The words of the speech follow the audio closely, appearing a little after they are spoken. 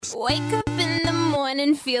Wake up in the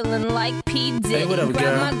morning feeling like P. Diddy. Hey, what up, Grab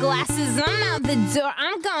girl? my glasses, I'm out the door.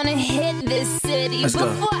 I'm gonna hit this city. Let's go.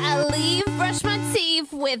 Before I leave, brush my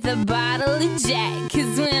teeth with a bottle of Jack.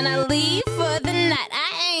 Cause when I leave for the night,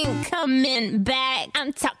 I ain't coming back.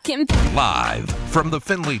 I'm talking Live from the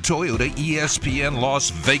Findlay Toyota ESPN Las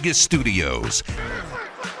Vegas studios.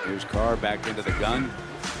 Here's Carr back into the gun.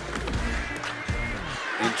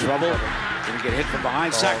 In trouble. Gonna get hit from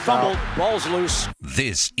behind. Sack fumbled. Ball's loose.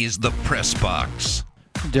 This is the Press Box.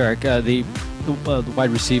 Derek, the wide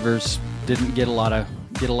receivers didn't get a lot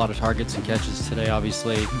of targets and catches today.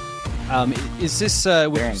 Obviously, is this? Would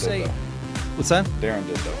Darren you say? did, though. What's that? Darren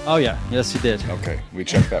did, though. Oh yeah, yes he did. Okay, we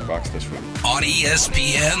checked that box this week. On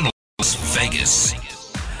ESPN Las Vegas.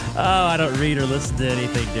 Oh, I don't read or listen to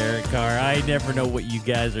anything, Derek Carr. I never know what you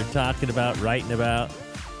guys are talking about, writing about.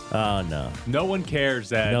 Oh, no. No one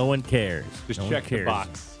cares, Ed. No one cares. Just No check one the cares.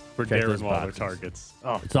 box for Check Darren those Waller boxes. targets.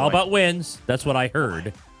 Oh, It's all about wins. That's what I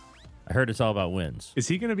heard. I heard it's all about wins. Is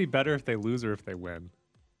he going to be better if they lose or if they win?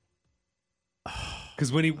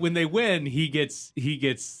 Because when they win, he gets he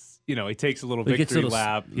takes a little He gets victory a little,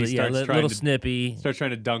 lap. He yeah, starts little snippy. starts trying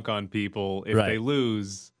to dunk on people. If Right. they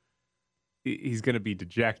lose, he's going to be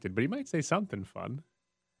dejected. But he might say something fun.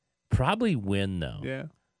 Probably win, though. Yeah.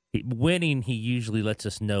 Winning, he usually lets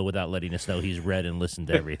us know without letting us know he's read and listened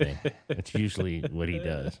to everything. That's usually what he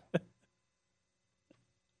does.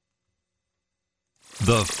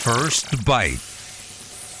 The First Bite.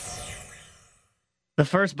 The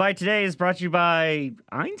first bite today is brought to you by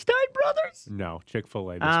Einstein Brothers. No,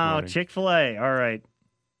 Chick-fil-A this Oh, morning. Chick-fil-A. All right.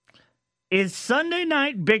 Is Sunday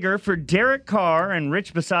night bigger for Derek Carr and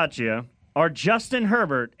Rich Bisaccia or Justin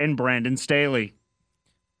Herbert and Brandon Staley?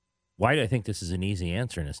 Why do I think this is an easy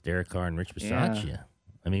answer? And it's Derek Carr and Rich Bisaccia. Yeah.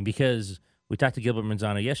 I mean, because we talked to Gilbert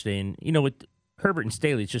Manzano yesterday, and, with Herbert and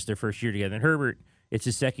Staley, it's just their first year together. And Herbert, it's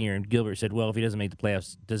his second year, and Gilbert said, well, if he doesn't make the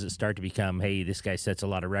playoffs, does it start to become, hey, this guy sets a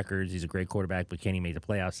lot of records, he's a great quarterback, but can he make the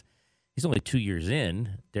playoffs? He's only 2 years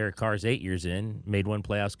in. Derek Carr's 8 years in, made one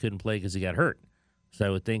playoffs, couldn't play because he got hurt. So I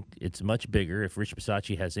would think it's much bigger if Rich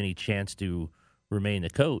Bisaccia has any chance to remain the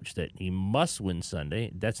coach, that he must win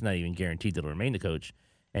Sunday. That's not even guaranteed that he'll remain the coach.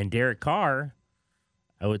 And Derek Carr,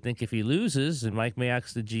 I would think if he loses and Mike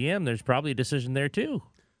Mayock's the GM, there's probably a decision there too.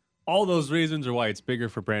 All those reasons are why it's bigger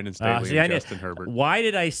for Brandon Staley and Justin Herbert. Why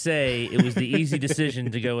did I say it was the easy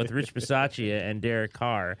decision to go with Rich Bisaccia and Derek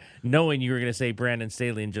Carr, knowing you were going to say Brandon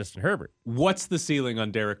Staley and Justin Herbert? What's the ceiling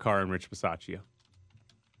on Derek Carr and Rich Bisaccia?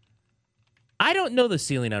 I don't know the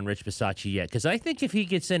ceiling on Rich Bisaccia yet, because I think if he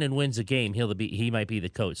gets in and wins a game, he might be the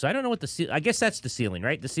coach. So I don't know what I guess that's the ceiling,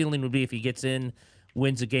 right? The ceiling would be if he gets in,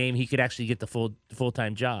 wins a game, he could actually get the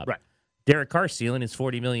full-time job. Right. Derek Carr's ceiling is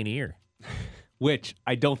 $40 million a year. Which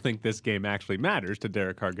I don't think this game actually matters to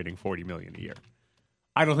Derek Carr getting $40 million a year.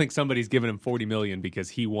 I don't think somebody's giving him $40 million because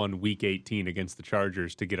he won Week 18 against the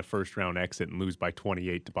Chargers to get a first-round exit and lose by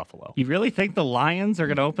 28 to Buffalo. You really think the Lions are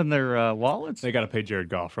going to open their wallets? They got to pay Jared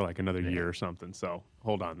Goff for like another year or something. So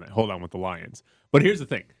hold on with the Lions. But here's the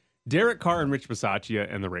thing: Derek Carr and Rich Bisaccia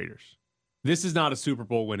and the Raiders. This is not a Super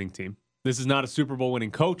Bowl winning team. This is not a Super Bowl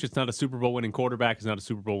winning coach. It's not a Super Bowl winning quarterback. It's not a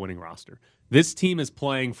Super Bowl winning roster. This team is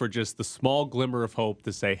playing for just the small glimmer of hope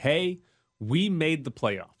to say, hey, we made the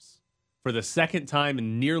playoffs. For the second time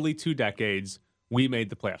in nearly 2 decades, we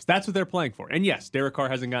made the playoffs. That's what they're playing for. And yes, Derek Carr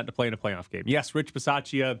hasn't gotten to play in a playoff game. Yes, Rich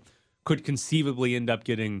Bisaccia could conceivably end up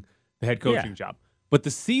getting the head coaching job. But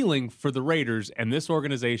the ceiling for the Raiders and this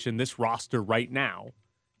organization, this roster right now,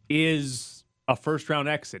 is a first-round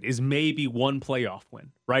exit, is maybe one playoff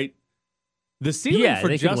win, right? The ceiling for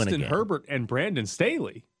they could win a Justin game. Herbert and Brandon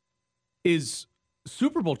Staley is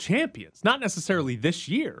Super Bowl champions. Not necessarily this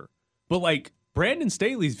year, but like Brandon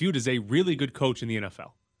Staley's viewed as a really good coach in the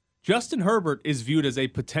NFL. Justin Herbert is viewed as a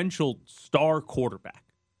potential star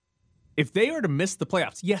quarterback. If they are to miss the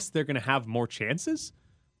playoffs, yes, they're going to have more chances,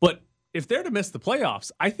 but if they're to miss the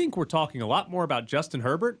playoffs, I think we're talking a lot more about Justin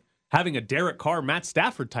Herbert having a Derek Carr, Matt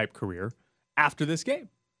Stafford type career after this game.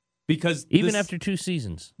 Because Even after 2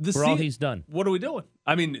 seasons, for all he's done. What are we doing?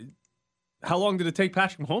 I mean, how long did it take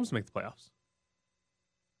Patrick Mahomes to make the playoffs?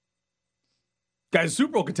 Guy's a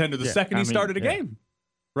Super Bowl contender the second he started a game,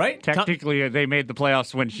 right? Technically, they made the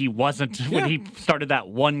playoffs when he wasn't, when he started that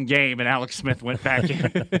one game and Alex Smith went back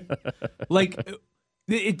in.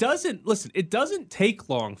 It doesn't take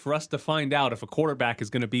long for us to find out if a quarterback is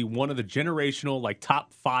going to be one of the generational,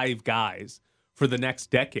 top 5 guys for the next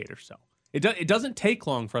decade or so. It doesn't take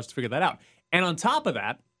long for us to figure that out. And on top of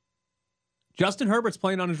that, Justin Herbert's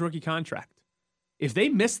playing on his rookie contract. If they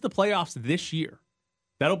miss the playoffs this year,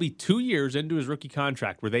 that'll be 2 years into his rookie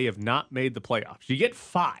contract where they have not made the playoffs. You get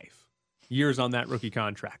 5. years on that rookie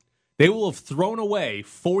contract. They will have thrown away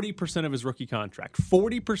 40% of his rookie contract,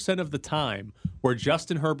 40% of the time where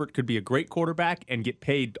Justin Herbert could be a great quarterback and get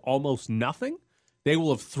paid almost nothing. They will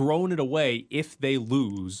have thrown it away if they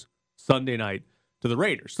lose Sunday night to the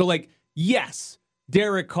Raiders. So, yes,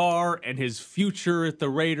 Derek Carr and his future at the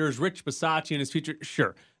Raiders, Rich Bisaccia and his future,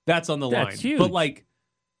 sure, that's on the line. Huge. But,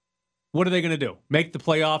 what are they going to do? Make the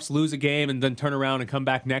playoffs, lose a game, and then turn around and come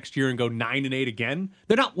back next year and go 9-8 again?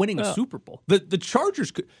 They're not winning a Super Bowl. The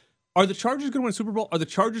Chargers could. Are the Chargers going to win a Super Bowl? Are the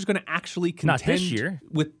Chargers going to actually contend? Not this year.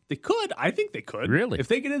 They could. I think they could. Really? If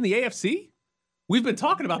they get in the AFC? We've been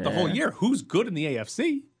talking about the whole year. Who's good in the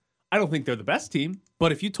AFC? I don't think they're the best team.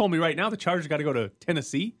 But if you told me right now the Chargers got to go to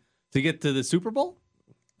Tennessee to get to the Super Bowl,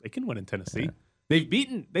 they can win in Tennessee. Yeah.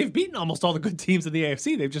 They've beaten almost all the good teams in the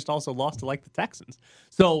AFC. They've just also lost to the Texans.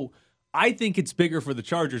 So I think it's bigger for the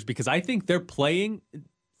Chargers because I think they're playing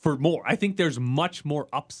for more. I think there's much more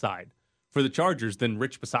upside for the Chargers than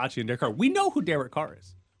Rich Bisaccia and Derek Carr. We know who Derek Carr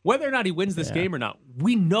is. Whether or not he wins this game or not,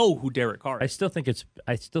 we know who Derek Carr is. I still think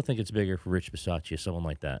it's bigger for Rich Bisaccia, someone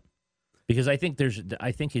like that. Because I think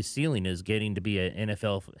his ceiling is getting to be an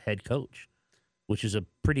NFL head coach, which is a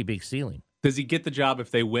pretty big ceiling. Does he get the job if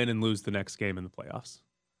they win and lose the next game in the playoffs?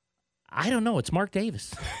 I don't know. It's Mark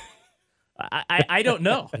Davis. I don't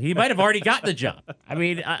know. He might have already got the job. I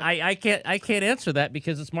mean, I can't answer that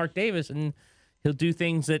because it's Mark Davis and he'll do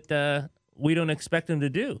things that we don't expect him to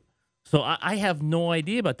do. So I have no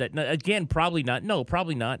idea about that. Now, again, probably not. No,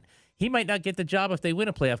 probably not. He might not get the job if they win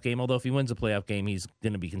a playoff game, although if he wins a playoff game, he's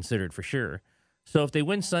going to be considered for sure. So if they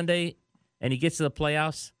win Sunday and he gets to the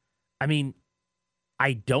playoffs, I mean,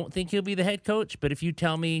 I don't think he'll be the head coach, but if you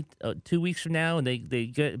tell me 2 weeks from now and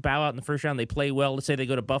they bow out in the first round, they play well, let's say they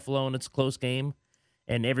go to Buffalo and it's a close game,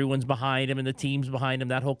 and everyone's behind him and the team's behind him,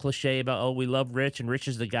 that whole cliche about, oh, we love Rich and Rich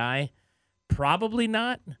is the guy, probably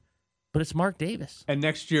not, but it's Mark Davis. And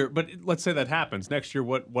next year, but let's say that happens. Next year,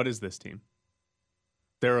 what is this team?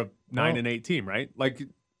 They're a 9-8 team, right?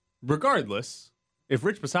 Regardless, if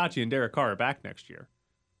Rich Bisaccia and Derek Carr are back next year,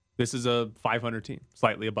 this is a 500 team,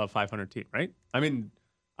 slightly above 500 team, right? I mean,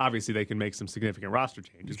 obviously they can make some significant roster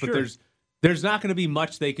changes, but there's not going to be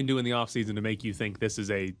much they can do in the offseason to make you think this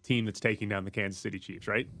is a team that's taking down the Kansas City Chiefs,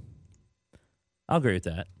 right? I'll agree with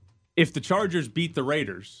that. If the Chargers beat the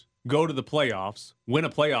Raiders, go to the playoffs, win a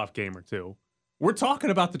playoff game or two, we're talking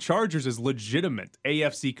about the Chargers as legitimate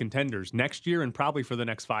AFC contenders next year and probably for the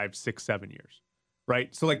next 5, 6, 7 years,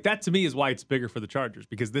 right? So that to me is why it's bigger for the Chargers,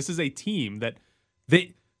 because this is a team that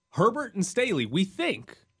Herbert and Staley, we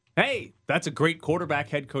think, hey, that's a great quarterback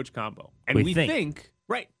head coach combo. And we think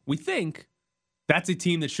that's a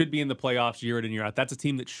team that should be in the playoffs year in and year out. That's a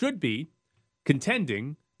team that should be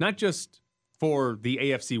contending, not just for the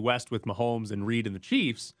AFC West with Mahomes and Reed and the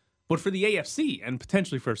Chiefs, but for the AFC and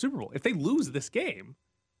potentially for a Super Bowl. If they lose this game,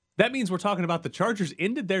 that means we're talking about the Chargers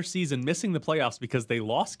ended their season missing the playoffs because they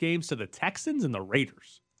lost games to the Texans and the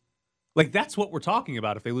Raiders. That's what we're talking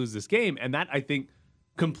about if they lose this game. And that, I think,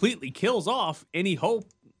 completely kills off any hope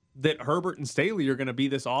that Herbert and Staley are going to be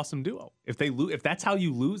this awesome duo. If that's how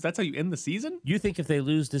you lose, that's how you end the season. You think if they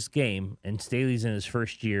lose this game and Staley's in his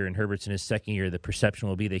first year and Herbert's in his second year, the perception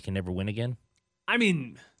will be they can never win again? I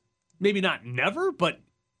mean, maybe not never, but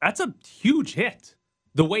that's a huge hit.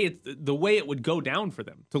 The way it would go down for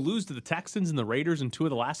them to lose to the Texans and the Raiders in 2 of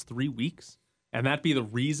the last 3 weeks, and that be the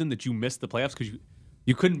reason that you missed the playoffs because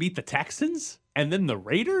you couldn't beat the Texans and then the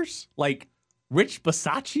Raiders, Rich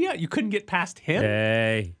Bisaccia, you couldn't get past him.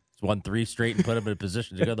 Hey, he's won 3 straight and put him in a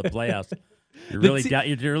position to go to the playoffs. You're really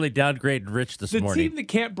downgrading Rich this morning. The team that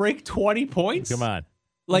can't break 20 points. Come on.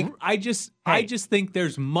 I just think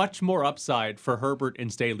there's much more upside for Herbert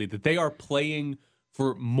and Staley, that they are playing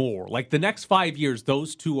for more. The next 5 years,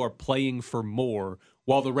 those two are playing for more,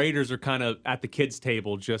 while the Raiders are kind of at the kids'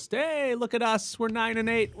 table just, hey, look at us. We're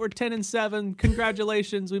 9-8. We're 10-7.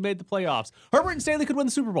 Congratulations. We made the playoffs. Herbert and Staley could win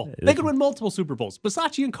the Super Bowl. They could win multiple Super Bowls.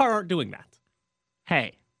 Bisaccia and Carr aren't doing that.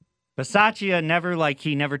 Hey, Bisaccia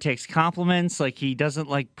never takes compliments, he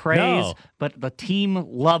doesn't praise, No. but the team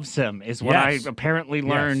loves him, is what I apparently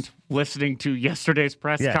learned listening to yesterday's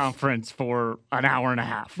press conference for an hour and a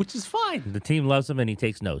half. Which is fine. The team loves him and he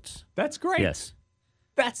takes notes. That's great. Yes.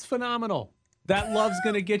 That's phenomenal. That love's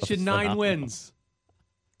going to get you 9 wins.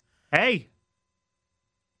 Hey,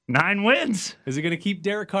 9 wins. Is it going to keep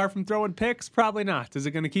Derek Carr from throwing picks? Probably not. Is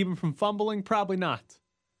it going to keep him from fumbling? Probably not.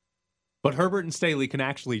 But Herbert and Staley can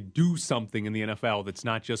actually do something in the NFL that's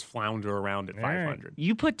not just flounder around at 500.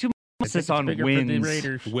 You put too much emphasis on bigger wins. for the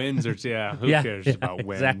Raiders. Wins are, who cares about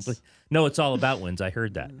wins? Exactly. No, it's all about wins. I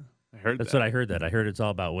heard that. I heard That's that. what I heard. I heard it's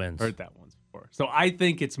all about wins. Heard that once before. So I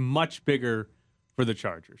think it's much bigger for the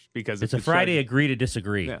Chargers because It's a Friday agree to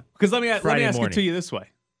disagree. Yeah. Because let me ask morning. it to you this way: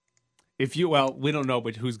 if you we don't know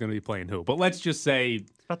who's going to be playing who, but let's just say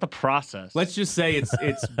It's about the process. let's just say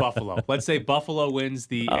it's Buffalo. Let's say Buffalo wins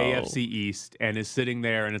the AFC East and is sitting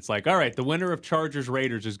there, and it's like, all right, the winner of Chargers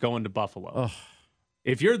Raiders is going to Buffalo.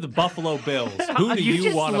 If you're the Buffalo Bills, who do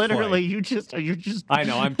you want to play? You're just. I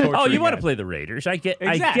know I'm torturing. Oh, you want to Ed. play the Raiders? I get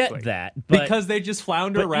Exactly. that, but because they just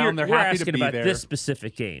flounder but around. They're we're happy to asking be about there. this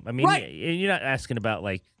specific game. I mean, Right. you're not asking about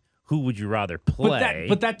like who would you rather play.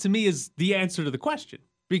 But that to me is the answer to the question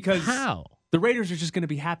because how? The Raiders are just going to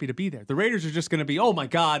be happy to be there. The Raiders are just going to be, oh my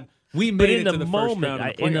God, we But made in it the to the moment, first round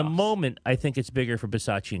of the in the playoffs. moment, I think it's bigger for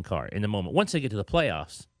Bisaccia and Carr. In the moment, once they get to the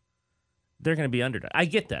playoffs, they're going to be underdogs. I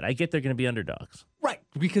get that. I get they're going to be underdogs. Right,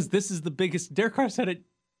 because this is the biggest. Derek Carr said it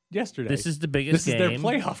yesterday. This is the biggest This game. is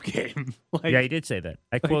their playoff game. Yeah, he did say that.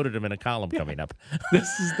 I quoted him in a column coming up.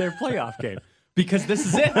 This is their playoff game because this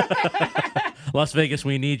is it. Las Vegas,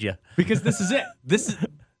 we need you. Because this is it.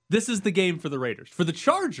 This is the game for the Raiders. For the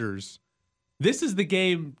Chargers, this is the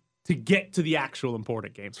game to get to the actual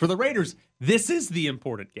important games. For the Raiders, this is the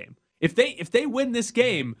important game. If they win this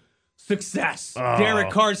game, success. Derek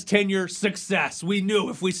Carr's tenure, success. We knew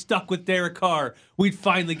if we stuck with Derek Carr, we'd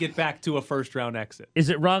finally get back to a first-round exit. Is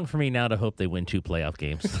it wrong for me now to hope they win 2 playoff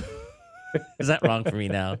games? Is that wrong for me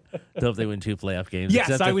now to hope they win 2 playoff games? Yes,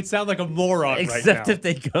 Except I if- would sound like a moron right now. Except if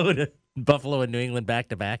they go to Buffalo and New England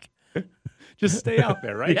back-to-back. Just stay out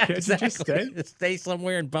there, right? Yeah, Can't you just stay? Stay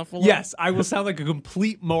somewhere in Buffalo. Yes, I will sound like a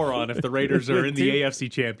complete moron if the Raiders are in the Dude.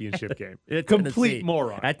 AFC Championship game. At Complete Tennessee.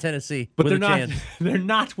 moron. At Tennessee. But with they're a not chance. they're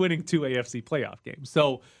not winning 2 AFC playoff games.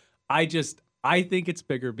 So I think it's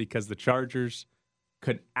bigger because the Chargers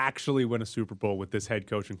could actually win a Super Bowl with this head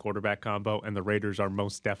coach and quarterback combo, and the Raiders are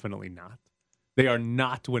most definitely not. They are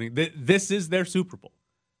not winning. This is their Super Bowl.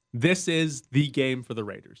 This is the game for the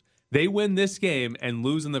Raiders. They win this game and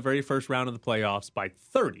lose in the very first round of the playoffs by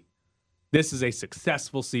 30. This is a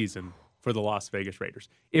successful season for the Las Vegas Raiders.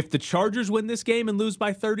 If the Chargers win this game and lose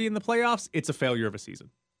by 30 in the playoffs, it's a failure of a season.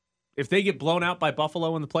 If they get blown out by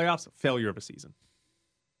Buffalo in the playoffs, failure of a season.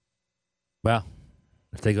 Well,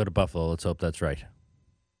 if they go to Buffalo, let's hope that's right.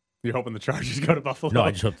 You're hoping the Chargers go to Buffalo? No,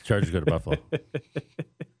 I just hope the Chargers go to Buffalo.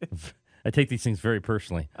 I take these things very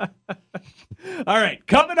personally. All right,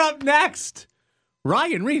 coming up next,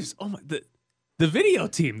 Ryan Reeves. Oh my, the video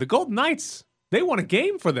team, the Golden Knights, they won a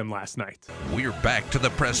game for them last night. We're back to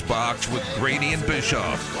the press box with Grady and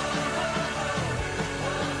Bischoff.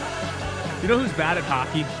 You know who's bad at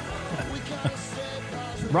hockey?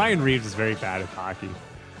 Ryan Reeves is very bad at hockey.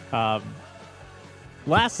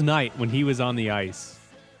 Last night when he was on the ice,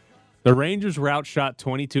 the Rangers were outshot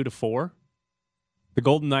 22-4. The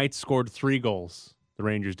Golden Knights scored 3 goals. The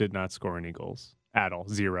Rangers did not score any goals at all,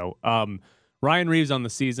 0. Ryan Reeves on the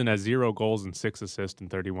season has 0 goals and 6 assists in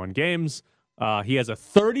 31 games. He has a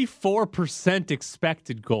 34%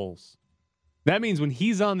 expected goals. That means when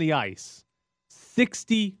he's on the ice,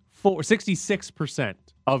 66%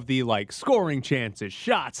 of the scoring chances,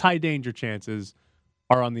 shots, high danger chances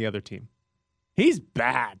are on the other team. He's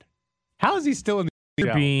bad. How is he still in the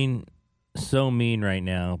You're being so mean right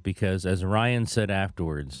now because, as Ryan said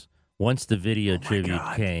afterwards, once the video tribute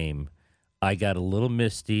came, I got a little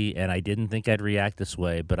misty, and I didn't think I'd react this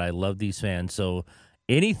way, but I love these fans. So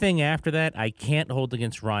anything after that, I can't hold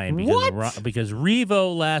against Ryan because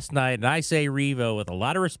Revo last night, and I say Revo with a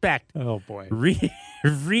lot of respect. Oh, boy.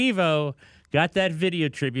 Revo got that video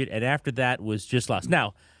tribute, and after that was just lost.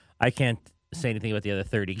 Now, I can't say anything about the other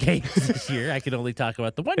 30 games this year. I can only talk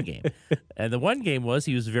about the one game. And the one game was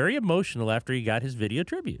he was very emotional after he got his video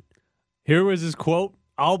tribute. Here was his quote.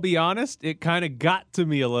 I'll be honest, it kind of got to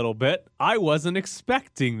me a little bit. I wasn't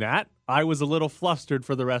expecting that. I was a little flustered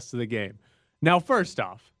for the rest of the game. Now, first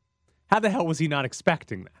off, how the hell was he not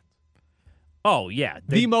expecting that? Oh, yeah.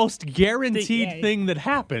 The most guaranteed thing that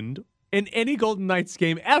happened in any Golden Knights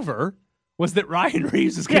game ever was that Ryan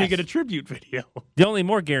Reeves is going to get a tribute video. The only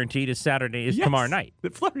more guaranteed is Saturday is tomorrow night. The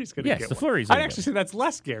Fleury's going to get the one. Fleury's I'd gonna actually get say that's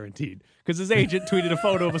less guaranteed because his agent tweeted a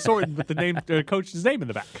photo of a sword with the name coach's name in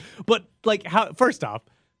the back. But first off,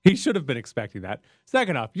 he should have been expecting that.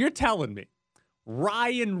 Second off, you're telling me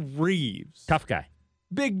Ryan Reeves, tough guy,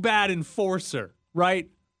 big bad enforcer, right?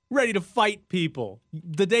 Ready to fight people.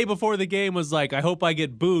 The day before the game was like, I hope I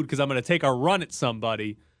get booed because I'm going to take a run at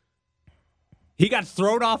somebody. He got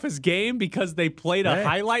thrown off his game because they played a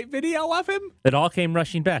highlight video of him? It all came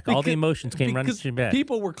rushing back. All the emotions came rushing back.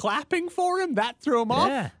 People were clapping for him. That threw him off?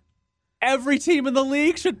 Yeah. Every team in the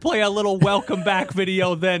league should play a little welcome back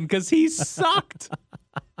video then because he sucked.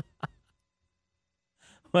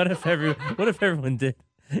 What if everyone did?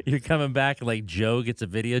 You're coming back and like Joe gets a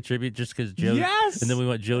video tribute just because Joe. Yes! And then we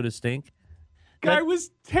want Joe to stink. Guy was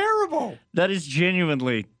terrible. That is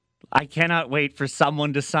genuinely. I cannot wait for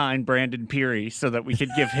someone to sign Brandon Peary so that we could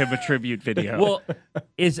give him a tribute video. Well,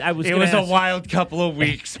 it was a wild couple of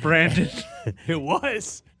weeks, Brandon. It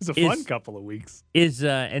was. It was a fun couple of weeks.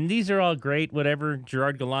 And these are all great. Whatever.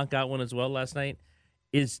 Gerard Gallant got one as well last night.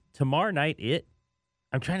 Is tomorrow night it?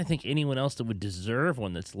 I'm trying to think anyone else that would deserve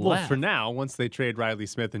one that's left. Well, for now, once they trade Riley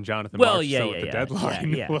Smith and Jonathan Marks at the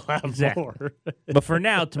deadline, we'll have more. But for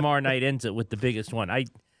now, tomorrow night ends it with the biggest one.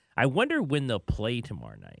 I wonder when they'll play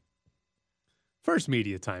tomorrow night. First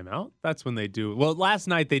media timeout. That's when they do. Well, last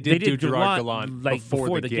night they did do Gerard Gallant like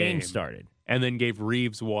before the game started. And then gave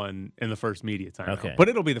Reeves one in the first media timeout. Okay. But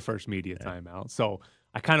it'll be the first media timeout. So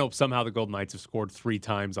I kind of hope somehow the Golden Knights have scored 3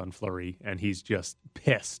 times on Fleury, and he's just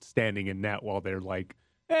pissed standing in net while they're like,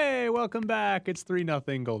 hey, welcome back. It's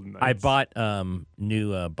 3-0 Golden Knights. I bought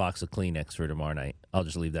new box of Kleenex for tomorrow night. I'll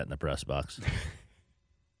just leave that in the press box.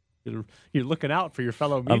 You're looking out for your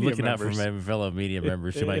fellow media members. I'm looking out for my fellow media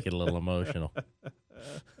members who might get a little emotional.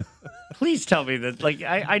 Please tell me that. Like,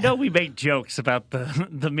 I know we make jokes about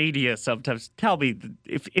the media sometimes. Tell me,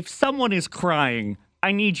 if someone is crying,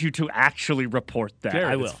 I need you to actually report that.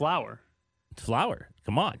 Jared, I will. It's Flower. It's Flower.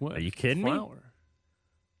 Come on. What? Are you kidding me?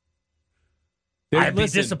 I'd be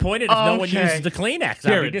disappointed if no one uses the Kleenex.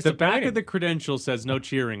 Jared, the back of the credential says no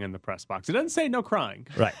cheering in the press box. It doesn't say no crying.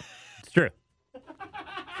 Right. It's true.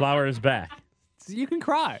 Flower is back. So you can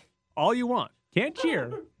cry all you want. Can't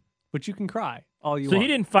cheer, but you can cry all you So want. he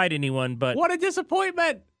didn't fight anyone, but What a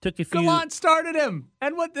disappointment. took a few. Gallant started him,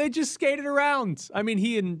 and they just skated around. I mean,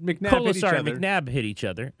 he and McNabb hit each Colasar other. and McNabb hit each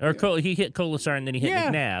other. Or he hit Colasar and then he hit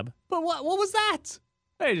McNabb. But what was that?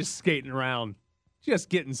 They just skating around, just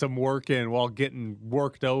getting some work in while getting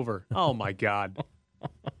worked over. Oh, my God.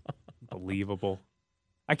 Unbelievable.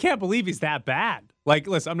 I can't believe he's that bad. Like,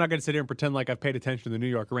 listen, I'm not going to sit here and pretend like I've paid attention to the New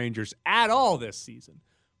York Rangers at all this season.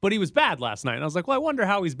 But he was bad last night. And I was like, well, I wonder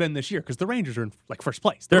how he's been this year because the Rangers are in, like, first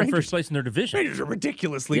place. They're in first place in their division. Rangers are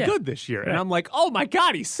ridiculously good this year. Right. And I'm like, oh, my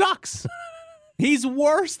God, he sucks. He's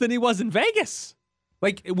worse than he was in Vegas.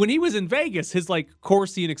 Like, when he was in Vegas, his, like,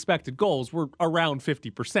 Corsi and expected goals were around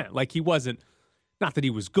 50%. Like, he wasn't, not that he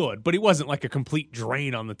was good, but he wasn't, like, a complete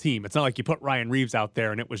drain on the team. It's not like you put Ryan Reeves out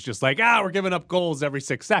there and it was just like, we're giving up goals every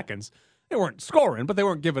 6 seconds. They weren't scoring, but they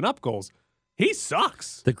weren't giving up goals. He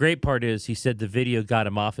sucks. The great part is he said the video got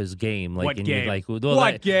him off his game. Like, What and game? You're like, well,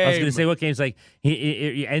 What game? I was going to say what game's like.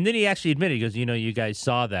 And then he actually admitted, he goes, you guys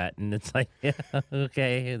saw that, and it's like, yeah,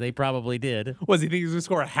 okay, they probably did. Was he think he was going to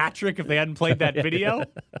score a hat trick if they hadn't played that video?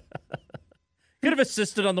 Could have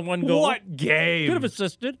assisted on the one goal. What game? Could have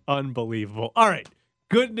assisted. Unbelievable. All right.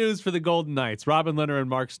 Good news for the Golden Knights. Robin Lehner and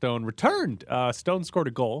Mark Stone returned. Stone scored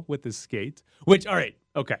a goal with his skate, which, all right,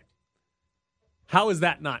 okay. How is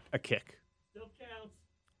that not a kick? Still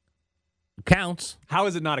counts. How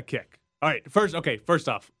is it not a kick? All right, first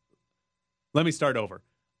off, let me start over.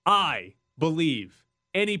 I believe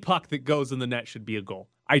any puck that goes in the net should be a goal.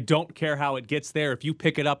 I don't care how it gets there. If you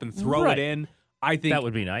pick it up and throw it in, I think that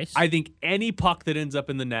would be nice. I think any puck that ends up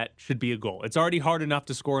in the net should be a goal. It's already hard enough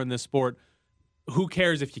to score in this sport. Who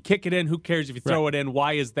cares if you kick it in? Who cares if you throw it in?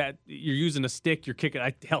 Why is that? You're using a stick. You're kicking.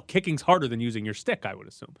 Hell, kicking's harder than using your stick, I would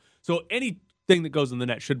assume. So anything that goes in the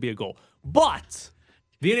net should be a goal. But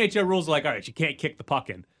the NHL rules are like, all right, you can't kick the puck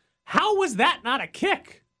in. How was that not a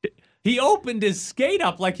kick? He opened his skate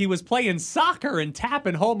up like he was playing soccer and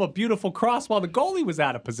tapping home a beautiful cross while the goalie was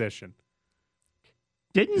out of position.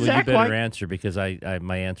 Didn't Well, Zach you better White? answer because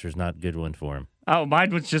my answer is not a good one for him. Oh,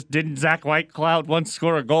 mine was just, didn't Zach Whitecloud once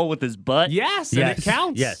score a goal with his butt? Yes, and Yes, it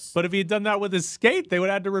counts. yes. But if he had done that with his skate, they would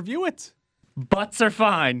have had to review it. Butts are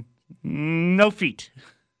fine. No feet.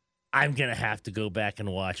 I'm gonna have to go back and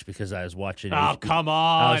watch because I was watching. Oh, come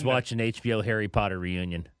on. I was watching HBO Harry Potter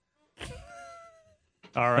reunion.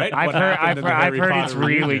 All right. I've what heard, happened I've in heard, the I've Harry heard Potter it's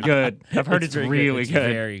really reunion? good. I've heard it's very really It's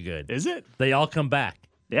good. very good. Is it? They all come back.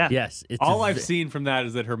 Yeah. Yes. It's All I've seen from that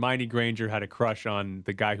is that Hermione Granger had a crush on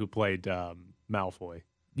the guy who played Malfoy.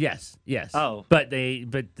 Yes. Oh. But they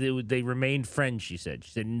remained friends. She said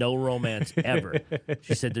no romance ever.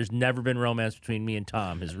 She said there's never been romance between me and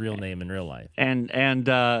Tom, his real name in real life. And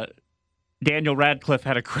Daniel Radcliffe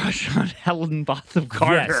had a crush on Helen Botham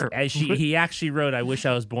Carter. Yes, he actually wrote, "I wish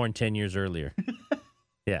I was born 10 years earlier."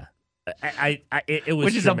 Yeah, it was,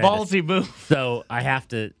 which is tremendous. a ballsy move. So I'm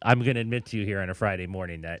going to admit to you here on a Friday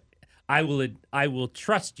morning that I will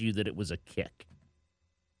trust you that it was a kick.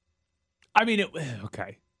 I mean,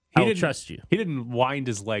 okay. I'll trust you. He didn't wind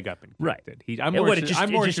his leg up and Right. kicked it. I'm It more would-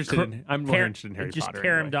 interested it just in Harry It just Potter.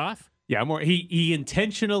 caromed anyway. off. Yeah, he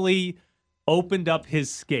intentionally opened up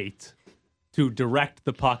his skate to direct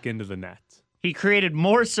the puck into the net. He created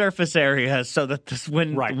more surface area so that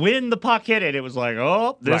when the puck hit it, it was like,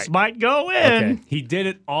 oh, this might go in. Okay. He did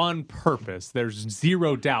it on purpose. There's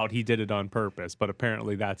zero doubt he did it on purpose, but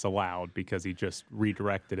apparently that's allowed because he just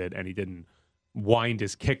redirected it and he didn't wind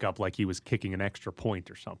his kick up like he was kicking an extra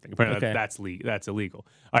point or something. Apparently that's illegal.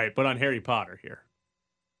 All right, but on Harry Potter here.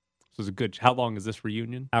 This was a good. How long is this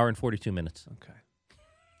reunion? Hour and 42 minutes. Okay.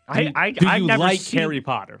 Do you like Harry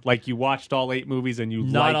Potter? Like you watched all 8 movies and you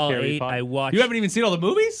Not like all Harry 8. Potter? I watched. You haven't even seen all the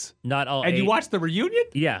movies? Not all. And 8. you watched the reunion?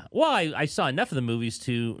 Yeah. Well, I saw enough of the movies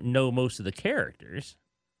to know most of the characters.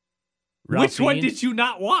 Which one did you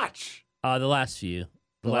not watch? The last few.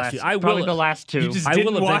 The last 2. You just I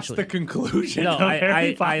didn't will watch eventually. the conclusion. No, of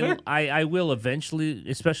Harry Potter? I will eventually,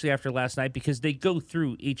 especially after last night, because they go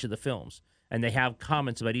through each of the films and they have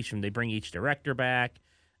comments about each of them. They bring each director back.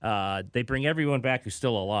 They bring everyone back who's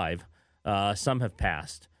still alive. Some have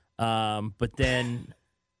passed. But then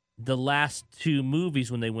the last 2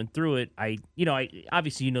 movies, when they went through it, I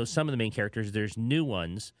obviously some of the main characters. There's new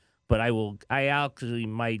ones, but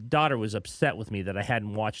my daughter was upset with me that I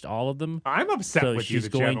hadn't watched all of them. I'm upset with you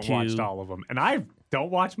that you haven't watched all of them, and I don't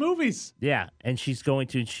watch movies. Yeah, and she's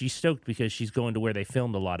stoked because she's going to where they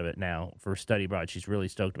filmed a lot of it now for study abroad. She's really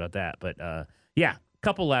stoked about that. But yeah,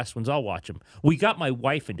 couple last ones, I'll watch them. We got my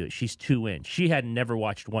wife into it. She's 2 in. She had never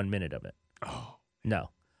watched 1 minute of it. Oh no,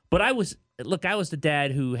 but I was the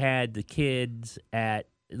dad who had the kids at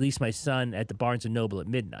least my son at the Barnes and Noble at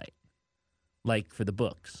midnight, like for the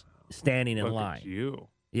books, standing in line. At you.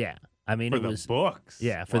 Yeah, I mean for it was the books.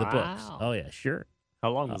 Yeah, for the books. Oh yeah, sure.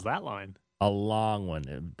 How long was that line? A long one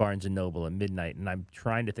at Barnes and Noble at midnight, and I'm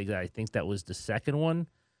trying to think. I think that was the second one.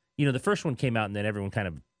 The first one came out, and then everyone kind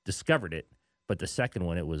of discovered it. But the second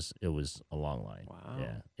one, it was a long line. Wow.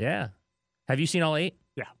 Yeah. Have you seen all 8?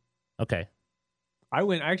 Yeah. Okay. I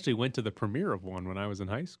actually went to the premiere of one when I was in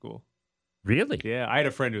high school. Really? Yeah, I had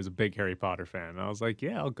a friend who was a big Harry Potter fan. I was like,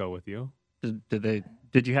 yeah, I'll go with you. Did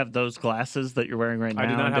you have those glasses that you're wearing right now? I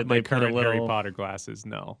did not have my current little... Harry Potter glasses.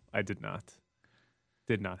 No, I did not.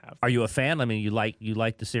 Did not have them. Are you a fan? I mean, you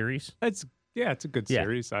like the series? It's a good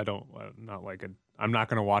series. I'm not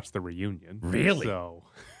going to watch the reunion. Really? So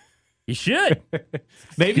you should.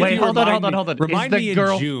 Maybe. Wait, hold on. Remind me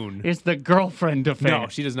in June. Is the girlfriend a fan? No,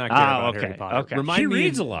 she does not care about Harry Potter. Okay. She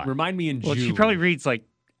reads a lot. Remind me in June. Well, she probably reads like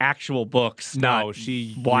actual books. No,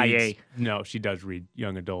 she YA. No, she does read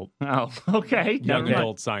young adult. Oh, okay. Young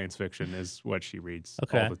adult science fiction is what she reads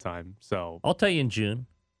all the time. So I'll tell you in June.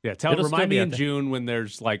 Yeah, remind me in June when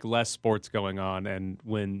there's like less sports going on and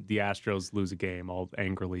when the Astros lose a game, I'll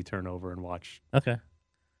angrily turn over and watch. Okay.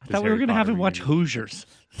 I thought we were going to have him watch Hoosiers.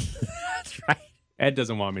 That's right. Ed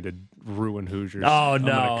doesn't want me to ruin Hoosiers. Oh,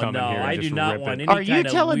 no. I do not want any Are you kind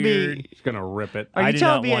of telling weird... me? He's going to rip it. Are you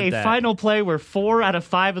telling me a final play where 4 out of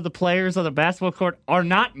 5 of the players on the basketball court are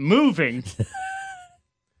not moving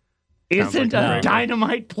isn't a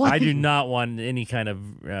dynamite play? I do not want any kind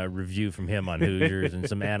of review from him on Hoosiers and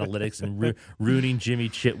some analytics and ruining Jimmy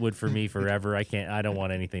Chitwood for me forever. I don't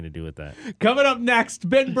want anything to do with that. Coming up next,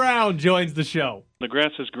 Ben Brown joins the show. The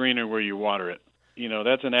grass is greener where you water it.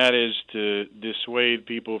 That's an adage to dissuade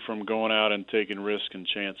people from going out and taking risks and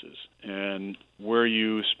chances. And where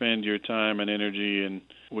you spend your time and energy and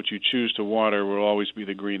what you choose to water will always be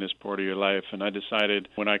the greenest part of your life. And I decided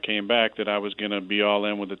when I came back that I was going to be all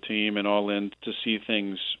in with the team and all in to see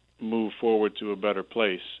things move forward to a better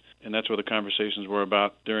place. And that's what the conversations were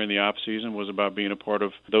about during the off season, was about being a part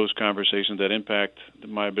of those conversations that impact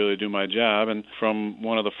my ability to do my job. And from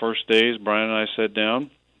one of the first days, Brian and I sat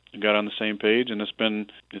down, got on the same page, and it's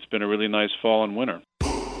been a really nice fall and winter.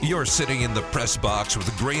 You're sitting in the press box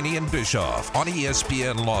with Graney and Bischoff on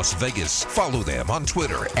ESPN Las Vegas. Follow them on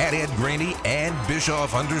Twitter at Ed Graney and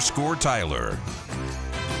Bischoff_Tyler.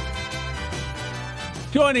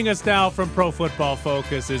 Joining us now from Pro Football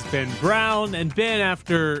Focus is Ben Brown. And Ben,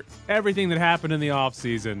 after everything that happened in the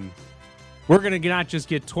offseason, we're going to not just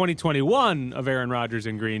get 2021 of Aaron Rodgers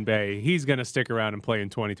in Green Bay. He's going to stick around and play in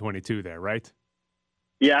 2022 there, right?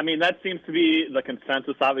 Yeah, I mean, that seems to be the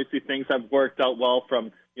consensus. Obviously, things have worked out well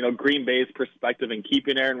from, Green Bay's perspective in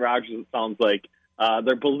keeping Aaron Rodgers. It sounds like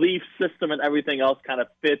their belief system and everything else kind of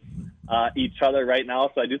fits each other right now.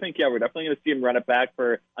 So I do think, we're definitely going to see him run it back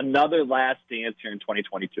for another last dance here in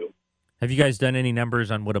 2022. Have you guys done any numbers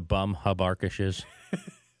on what a bum Hub Arkush is?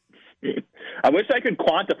 I wish I could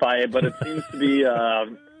quantify it, but it seems to be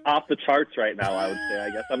off the charts right now, I would say. I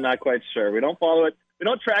guess I'm not quite sure. We don't follow it. We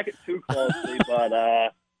don't track it too closely,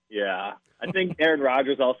 but Yeah. I think Aaron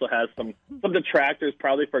Rodgers also has some detractors,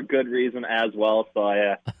 probably for good reason as well. So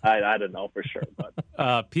I don't know for sure.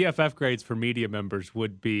 But PFF grades for media members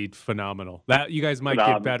would be phenomenal. That you guys might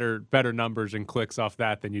get better numbers and clicks off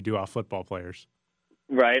that than you do off football players.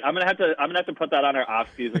 Right. I'm gonna have to put that on our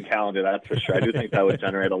off-season calendar. That's for sure. I do think that would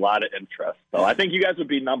generate a lot of interest. So I think you guys would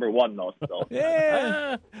be number one though. Still.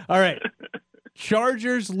 Yeah. All right.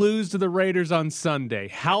 Chargers lose to the Raiders on Sunday.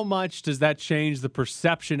 How much does that change the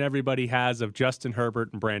perception everybody has of Justin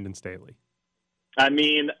Herbert and Brandon Staley? I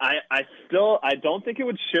mean, I don't think it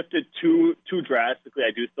would shift it too drastically.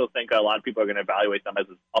 I do still think a lot of people are going to evaluate them as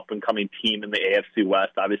an up-and-coming team in the AFC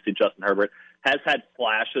West. Obviously, Justin Herbert has had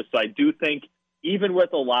flashes, so I do think even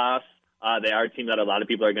with a loss, they are a team that a lot of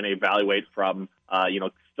people are going to evaluate from,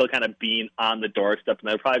 still kind of being on the doorstep. And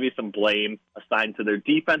there'll probably be some blame assigned to their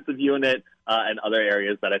defensive unit and other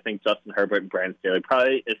areas that I think Justin Herbert and Brandon Staley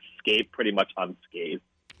probably escaped pretty much unscathed.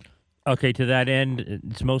 Okay, to that end,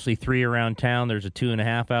 it's mostly 3 around town. There's a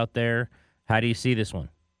 2.5 out there. How do you see this one?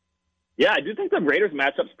 Yeah, I do think the Raiders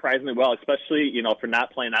match up surprisingly well, especially, for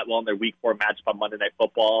not playing that well in their Week 4 matchup on Monday Night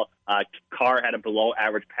Football. Carr had a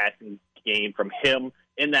below-average passing game from him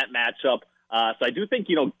in that matchup. So I do think,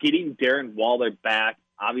 getting Darren Waller back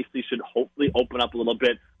obviously should hopefully open up a little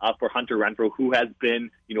bit for Hunter Renfrow, who has been,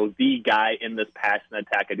 the guy in this passing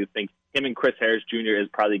attack. I do think him and Chris Harris Jr. is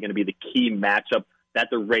probably going to be the key matchup that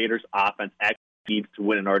the Raiders offense actually needs to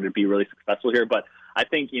win in order to be really successful here. But I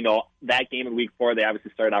think, that game in Week 4, they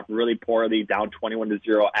obviously started off really poorly, down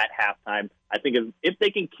 21-0 at halftime. I think if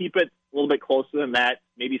they can keep it a little bit closer than that,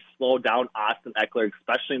 maybe slow down Austin Eckler,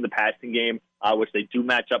 especially in the passing game, which they do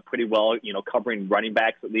match up pretty well, covering running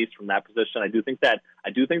backs at least from that position. I do think that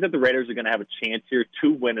the Raiders are going to have a chance here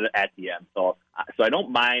to win it at the end. So I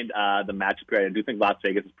don't mind the matchup here. I do think Las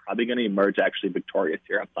Vegas is probably going to emerge actually victorious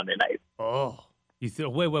here on Sunday night. Oh, wait.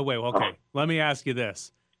 Okay, Let me ask you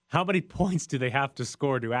this. How many points do they have to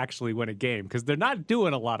score to actually win a game? Because they're not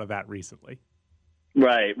doing a lot of that recently.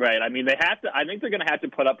 Right. I mean, I think they're going to have to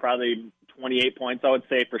put up probably 28 points, I would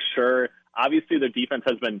say, for sure. Obviously, their defense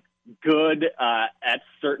has been good at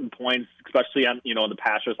certain points, especially on, in the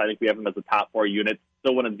pass rush. I think we have them as a top 4 unit.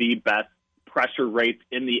 Still one of the best pressure rates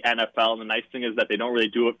in the NFL. And the nice thing is that they don't really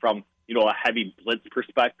do it from, a heavy blitz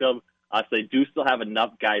perspective. So they do still have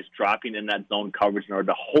enough guys dropping in that zone coverage in order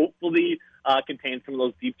to hopefully contain some of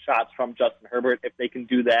those deep shots from Justin Herbert. If they can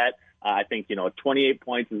do that, I think, 28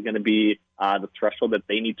 points is going to be the threshold that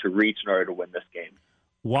they need to reach in order to win this game.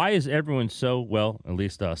 Why is everyone at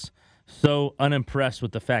least us, so unimpressed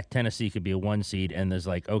with the fact Tennessee could be a 1 seed and there's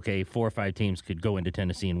 4 or 5 teams could go into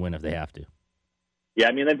Tennessee and win if they have to? Yeah,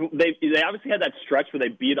 I mean, they obviously had that stretch where they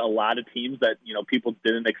beat a lot of teams that, people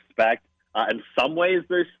didn't expect. In some ways,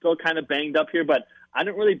 they're still kind of banged up here, but I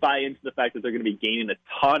don't really buy into the fact that they're going to be gaining a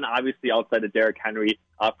ton, obviously, outside of Derrick Henry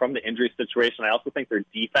from the injury situation. I also think their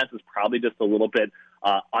defense is probably just a little bit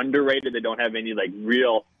underrated. They don't have any,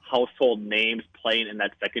 real household names playing in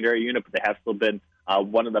that secondary unit, but they have still been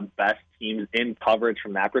one of the best teams in coverage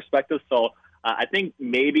from that perspective. So I think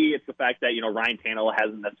maybe it's the fact that, Ryan Tannehill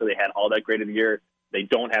hasn't necessarily had all that great of a year. They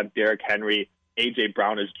don't have Derrick Henry. A.J.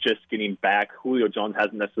 Brown is just getting back. Julio Jones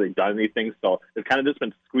hasn't necessarily done anything. So they've kind of just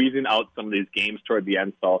been squeezing out some of these games toward the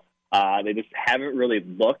end. So they just haven't really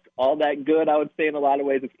looked all that good, I would say, in a lot of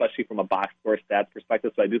ways, especially from a box score stats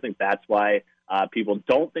perspective. So I do think that's why people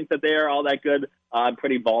don't think that they are all that good.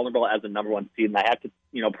 Pretty vulnerable as a number 1 seed. And I have to,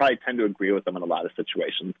 probably tend to agree with them in a lot of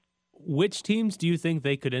situations. Which teams do you think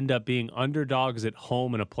they could end up being underdogs at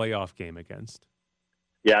home in a playoff game against?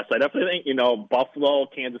 Yeah, so I definitely think, Buffalo,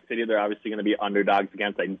 Kansas City, they're obviously going to be underdogs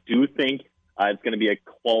against. I do think it's going to be a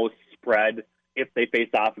close spread if they face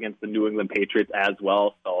off against the New England Patriots as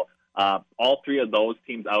well. So all 3 of those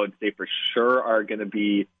teams, I would say for sure, are going to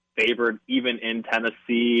be favored, even in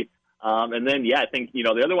Tennessee. And then, I think, the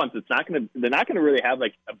other ones, they're not going to really have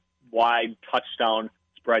a wide touchdown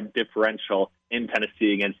spread differential in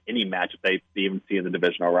Tennessee against any matchup they even see in the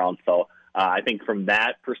divisional round. So I think from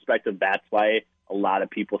that perspective, that's why a lot of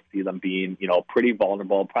people see them being, pretty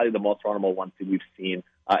vulnerable, probably the most vulnerable 1 seed we've seen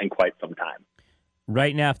in quite some time.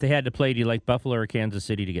 Right now, if they had to play, do you like Buffalo or Kansas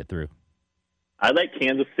City to get through? I like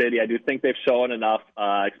Kansas City. I do think they've shown enough,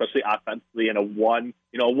 especially offensively, in a one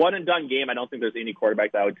and done game. I don't think there's any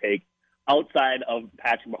quarterback that I would take outside of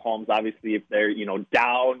Patrick Mahomes. Obviously, if they're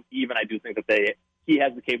down, even I do think that he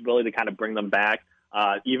has the capability to kind of bring them back.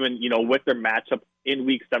 Even with their matchup in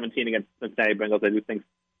Week 17 against Cincinnati Bengals, I do think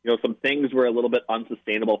some things were a little bit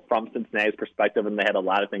unsustainable from Cincinnati's perspective, and they had a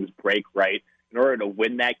lot of things break right in order to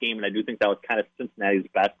win that game. And I do think that was kind of Cincinnati's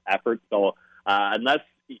best effort. So unless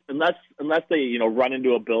they run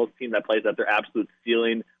into a Bills team that plays at their absolute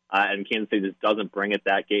ceiling, and Kansas City just doesn't bring it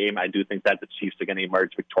that game, I do think that the Chiefs are going to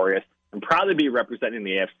emerge victorious and probably be representing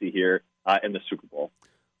the AFC here in the Super Bowl.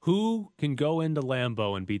 Who can go into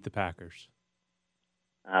Lambeau and beat the Packers?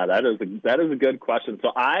 That is a good question. So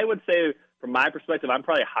I would say, from my perspective, I'm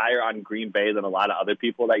probably higher on Green Bay than a lot of other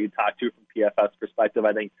people that you talk to from PFF perspective.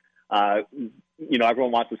 I think,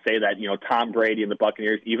 everyone wants to say that, Tom Brady and the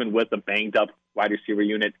Buccaneers, even with a banged up wide receiver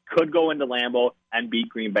unit, could go into Lambeau and beat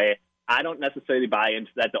Green Bay. I don't necessarily buy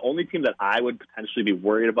into that. The only team that I would potentially be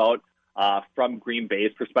worried about from Green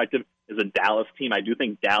Bay's perspective is a Dallas team. I do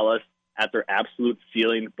think Dallas, at their absolute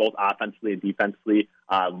ceiling, both offensively and defensively,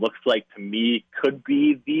 looks like, to me, could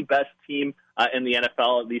be the best team in the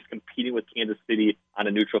NFL, at least competing with Kansas City on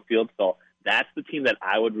a neutral field. So that's the team that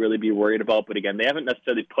I would really be worried about. But again, they haven't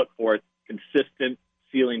necessarily put forth consistent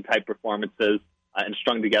ceiling-type performances and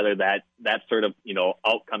strung together that sort of,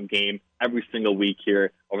 outcome game every single week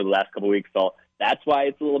here over the last couple of weeks. So that's why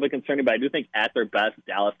it's a little bit concerning. But I do think at their best,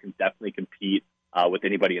 Dallas can definitely compete with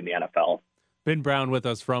anybody in the NFL. Ben Brown with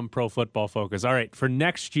us from Pro Football Focus. All right, for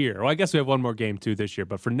next year, well, I guess we have one more game too this year,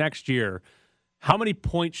 but for next year, how many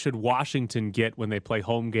points should Washington get when they play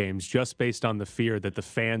home games, just based on the fear that the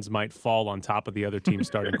fans might fall on top of the other team's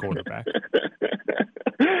starting quarterback?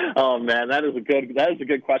 Oh man, that is a good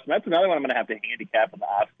question. That's another one I'm going to have to handicap in the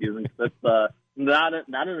offseason. That's not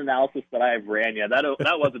an analysis that I have ran yet. That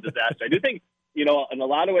was a disaster. I do think, in a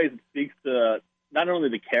lot of ways, it speaks to not only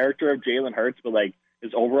the character of Jalen Hurts, but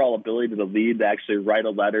his overall ability to lead, to actually write a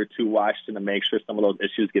letter to Washington to make sure some of those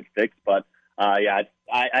issues get fixed. But I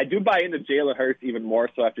do buy into Jalen Hurts even more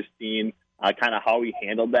so after seeing kind of how he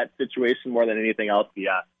handled that situation more than anything else.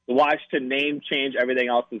 The Washington name change, everything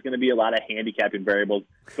else, is going to be a lot of handicapping variables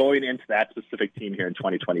going into that specific team here in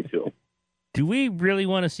 2022. Do we really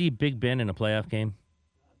want to see Big Ben in a playoff game?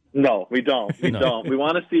 No, we don't. We don't. We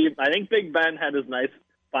want to see. I think Big Ben had his nice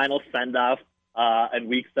final send off in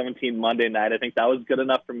Week 17 Monday night. I think that was good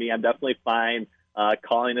enough for me. I'm definitely fine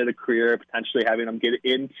calling it a career, potentially having him get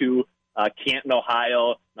into Canton,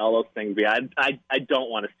 Ohio, and all those things. Yeah, I don't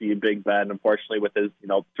want to see Big Ben, unfortunately, with his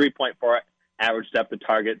 3.4 average depth of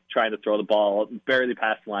target, trying to throw the ball barely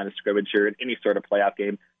past the line of scrimmage here in any sort of playoff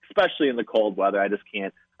game, especially in the cold weather. I just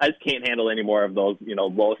can't handle any more of those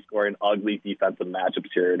low scoring, ugly defensive matchups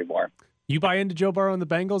here anymore. You buy into Joe Burrow and the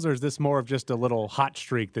Bengals, or is this more of just a little hot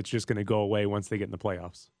streak that's just going to go away once they get in the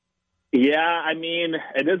playoffs? Yeah, I mean,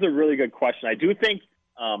 it is a really good question. I do think,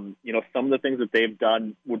 some of the things that they've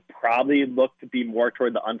done would probably look to be more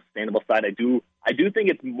toward the unsustainable side. I do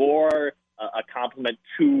think it's more a compliment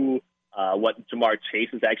to what Jamar Chase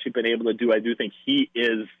has actually been able to do. I do think he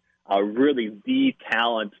is really the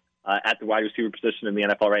talent at the wide receiver position in the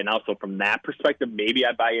NFL right now. So from that perspective, maybe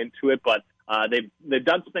I buy into it, but they've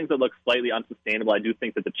done some things that look slightly unsustainable. I do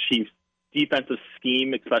think that the Chiefs' defensive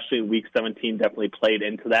scheme, especially in Week 17, definitely played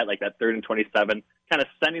into that, like that 3rd and 27, kind of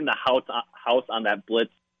sending the house on that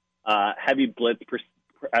blitz, heavy blitz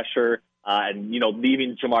pressure, and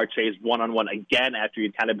leaving Jamar Chase one-on-one again after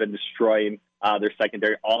he'd kind of been destroying their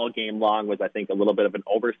secondary all game long was, I think, a little bit of an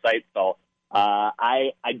oversight. So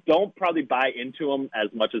I don't probably buy into them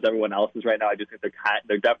as much as everyone else is right now. I do think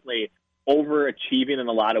they're definitely overachieving in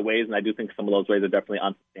a lot of ways, and I do think some of those ways are definitely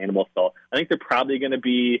unsustainable. So I think they're probably going to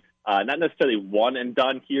be not necessarily one and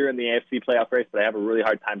done here in the AFC playoff race, but I have a really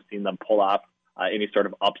hard time seeing them pull off any sort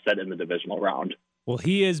of upset in the divisional round. Well,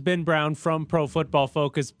 he is Ben Brown from Pro Football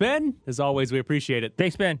Focus. Ben, as always, we appreciate it.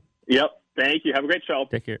 Thanks, Ben. Yep. Thank you. Have a great show.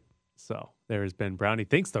 Take care. So there's Ben Brown. He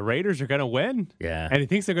thinks the Raiders are going to win. Yeah. And he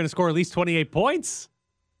thinks they're going to score at least 28 points.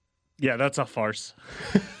 Yeah, that's a farce.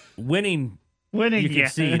 Winning, you can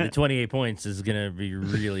see the 28 points is going to be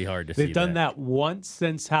really hard to see. They've done that once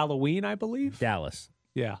since Halloween, I believe. Dallas.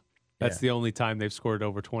 Yeah. That's the only time they've scored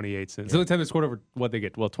over 28 since. It's the only time they've scored over what they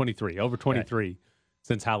get. Well, 23. Over 23. Right.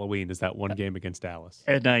 Since Halloween is that one game against Dallas.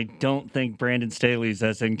 And I don't think Brandon Staley's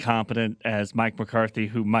as incompetent as Mike McCarthy,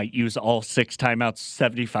 who might use all 6 timeouts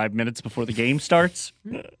 75 minutes before the game starts.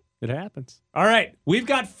 It happens. All right. We've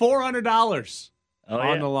got $400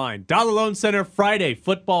 on the line. Dollar Loan Center Friday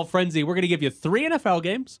Football Frenzy. We're going to give you 3 NFL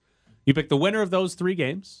games. You pick the winner of those 3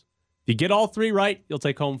 games. If you get all 3 right, you'll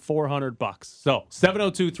take home $400. So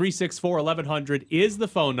 702-364-1100 is the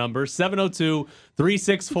phone number.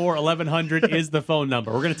 702-364-1100 is the phone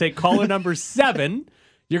number. We're going to take caller number 7.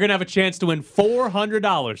 You're going to have a chance to win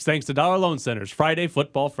 $400 thanks to Dollar Loan Center's Friday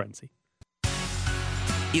Football Frenzy.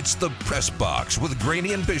 It's the Press Box with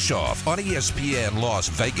Graney and Bischoff on ESPN Las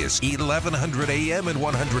Vegas, 1100 AM and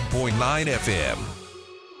 100.9 FM.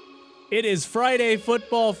 It is Friday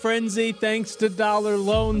Football Frenzy thanks to Dollar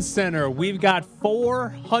Loan Center. We've got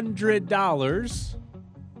 $400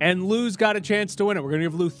 And Lou's got a chance to win it. We're going to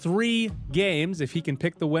give Lou 3 games. If he can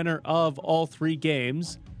pick the winner of all 3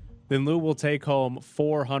 games, then Lou will take home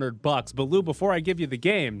 $400. But Lou, before I give you the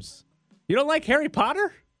games, you don't like Harry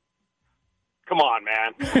Potter? Come on,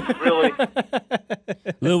 man. Really?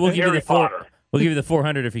 Lou, we'll give you Harry the four. Potter. We'll give you the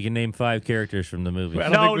 400 if you can name 5 characters from the movie. No.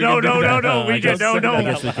 I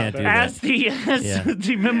guess we can't do As that.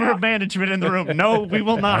 the member of management in the room, no, we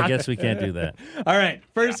will not. I guess we can't do that. All right,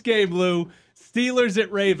 first game, Lou. Steelers at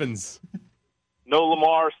Ravens. No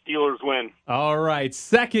Lamar, Steelers win. All right,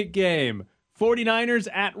 second game. 49ers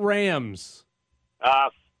at Rams.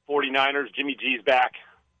 49ers, Jimmy G's back.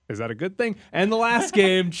 Is that a good thing? And the last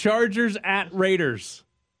game, Chargers at Raiders.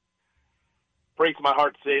 Breaks my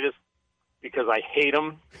heart to say this because I hate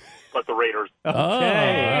them, but the Raiders. Okay. all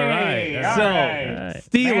right. So, right.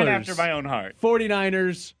 Steelers, Man after my own heart.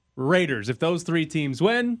 49ers, Raiders. If those 3 teams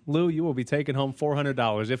win, Lou, you will be taking home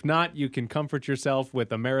 $400. If not, you can comfort yourself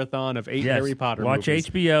with a marathon of 8 Yes. Harry Potter Watch movies.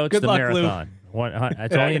 HBO. It's Good the luck, marathon.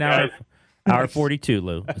 It's only an hour. Hour 42,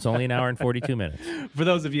 Lou. It's only an hour and 42 minutes. For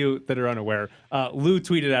those of you that are unaware, Lou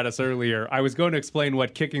tweeted at us earlier, I was going to explain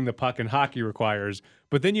what kicking the puck in hockey requires,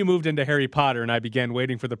 but then you moved into Harry Potter, and I began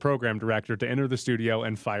waiting for the program director to enter the studio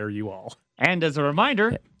and fire you all. And as a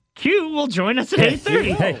reminder, Q will join us at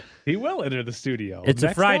 8:30. Hey, He will enter the studio. it's a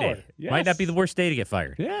next Friday. hour. Yes. Might not be the worst day to get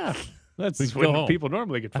fired. Yeah. That's We can when go home. people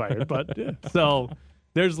normally get fired. But yeah. So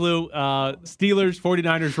there's Lou. Steelers,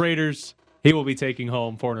 49ers, Raiders. He will be taking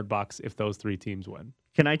home $400 if those 3 teams win.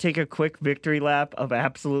 Can I take a quick victory lap of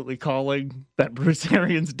absolutely calling that Bruce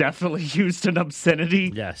Arians definitely used an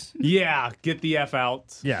obscenity? Yes. Yeah, get the F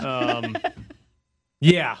out. Yeah.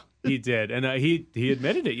 Yeah, he did. And he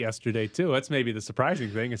admitted it yesterday, too. That's maybe the surprising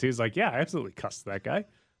thing is he was like, yeah, I absolutely cussed that guy.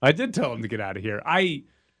 I did tell him to get out of here.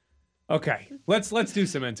 Okay, let's do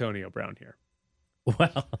some Antonio Brown here.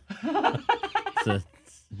 Well,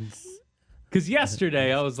 Because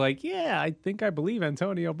yesterday I was like, yeah, I think I believe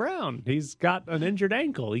Antonio Brown. He's got an injured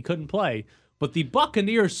ankle. He couldn't play. But the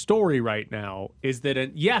Buccaneers story right now is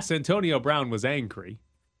that, yes, Antonio Brown was angry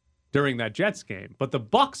during that Jets game. But the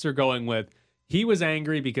Bucs are going with he was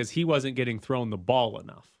angry because he wasn't getting thrown the ball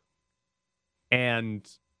enough. And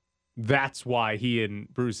that's why he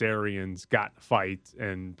and Bruce Arians got in a fight,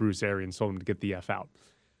 and Bruce Arians told him to get the F out.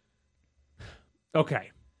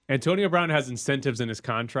 Okay. Antonio Brown has incentives in his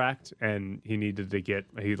contract, and he needed to get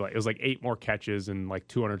it was like 8 more catches and like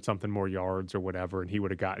 200 something more yards or whatever, and he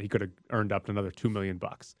could have earned up to another $2 million.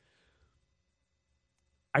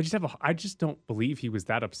 I just don't believe he was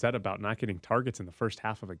that upset about not getting targets in the first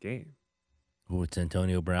half of a game. oh, it's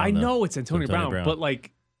Antonio Brown. I though. know it's Antonio Brown, Brown. but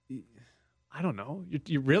like, I don't know.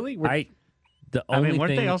 You really? Weren't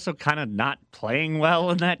they also kind of not playing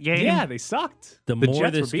well in that game? Yeah, they sucked. The Jets more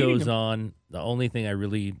were this beating goes them. on, the only thing I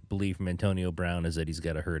really believe from Antonio Brown is that he's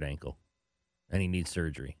got a hurt ankle, and he needs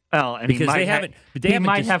surgery. Well, and Because he might they ha- haven't. But he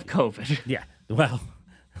might have COVID. Yeah. Well,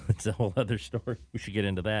 it's a whole other story. We should get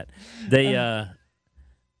into that.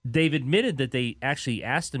 They've admitted that they actually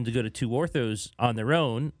asked him to go to 2 orthos on their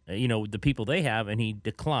own, the people they have, and he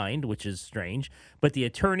declined, which is strange. But the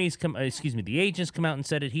the agents come out and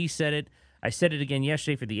said it. He said it. I said it again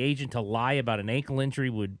yesterday. For the agent to lie about an ankle injury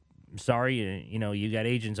you got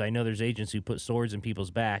agents. I know there's agents who put swords in people's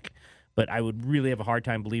back, but I would really have a hard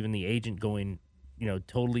time believing the agent going,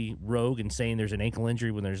 totally rogue and saying there's an ankle injury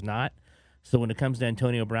when there's not. So when it comes to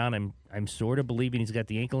Antonio Brown, I'm sort of believing he's got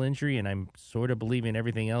the ankle injury, and I'm sort of believing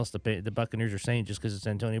everything else the Buccaneers are saying just because it's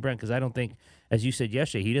Antonio Brown. Because I don't think, as you said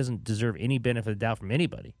yesterday, he doesn't deserve any benefit of the doubt from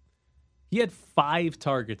anybody. He had 5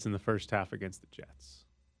 targets in the first half against the Jets.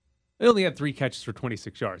 He only had 3 catches for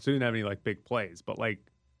 26 yards. So he didn't have any big plays, but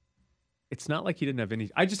it's not like he didn't have any.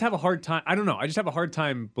 I just have a hard time. I don't know. I just have a hard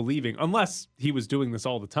time believing, unless he was doing this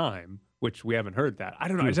all the time, which we haven't heard that. I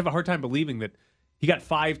don't know. I just have a hard time believing that he got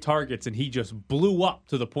 5 targets and he just blew up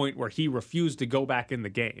to the point where he refused to go back in the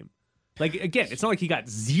game. Again, it's not like he got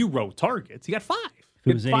 0 targets. He got 5. If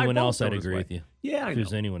it was anyone else, I'd agree with you. Yeah, if it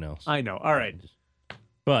was anyone else. I know. All right.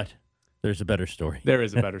 But there's a better story. There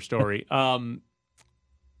is a better story.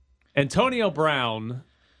 Antonio Brown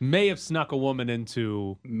may have snuck a woman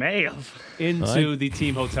into the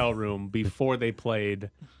team hotel room before they played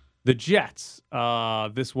the Jets.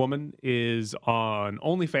 This woman is on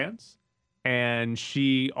OnlyFans, and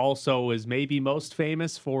she also is maybe most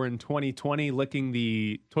famous for in 2020 licking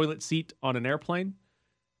the toilet seat on an airplane.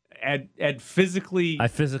 Ed physically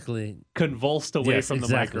convulsed away from the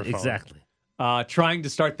microphone. Exactly. Trying to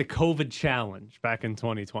start the COVID challenge back in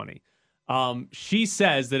 2020. She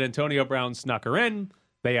says that Antonio Brown snuck her in,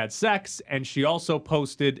 they had sex, and she also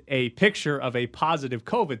posted a picture of a positive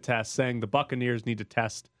COVID test saying the Buccaneers need to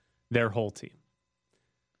test their whole team.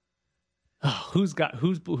 Whose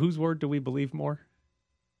word do we believe more?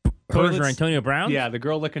 Hers or Antonio Brown? Yeah, the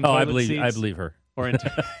girl licking Oh, toilet I seats. believe her. Or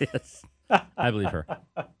yes, I believe her.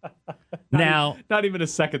 Now, not even a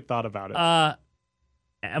second thought about it.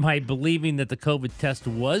 Am I believing that the COVID test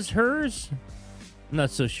was hers? I'm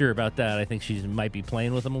not so sure about that. I think she might be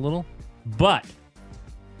playing with them a little. But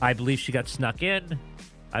I believe she got snuck in.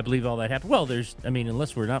 I believe all that happened. Well,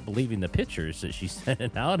 unless we're not believing the pictures that she's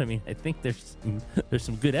sending out, I think there's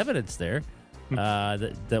some good evidence there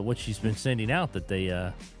that what she's been sending out, that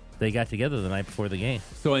they got together the night before the game.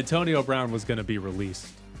 So Antonio Brown was going to be released,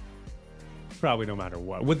 probably no matter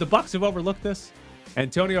what. Would the Bucs have overlooked this?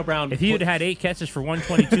 Antonio Brown. If he would have had 8 catches for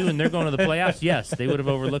 122 and they're going to the playoffs, yes, they would have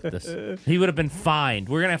overlooked this. He would have been fined.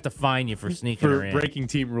 We're going to have to fine you for sneaking her in. Breaking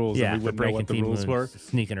team rules. Yeah, and we for wouldn't know what the rules were.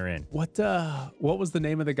 Sneaking her in. What was the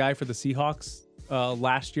name of the guy for the Seahawks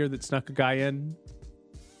last year that snuck a guy in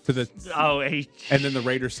to the? And then the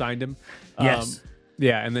Raiders signed him. Yes.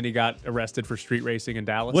 Yeah, and then he got arrested for street racing in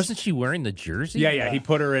Dallas. Wasn't she wearing the jersey? Yeah. He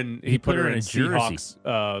put her in. He put her in a Seahawks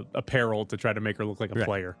apparel to try to make her look like a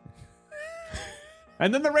player.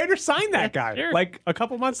 And then the Raiders signed that guy like a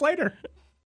couple months later.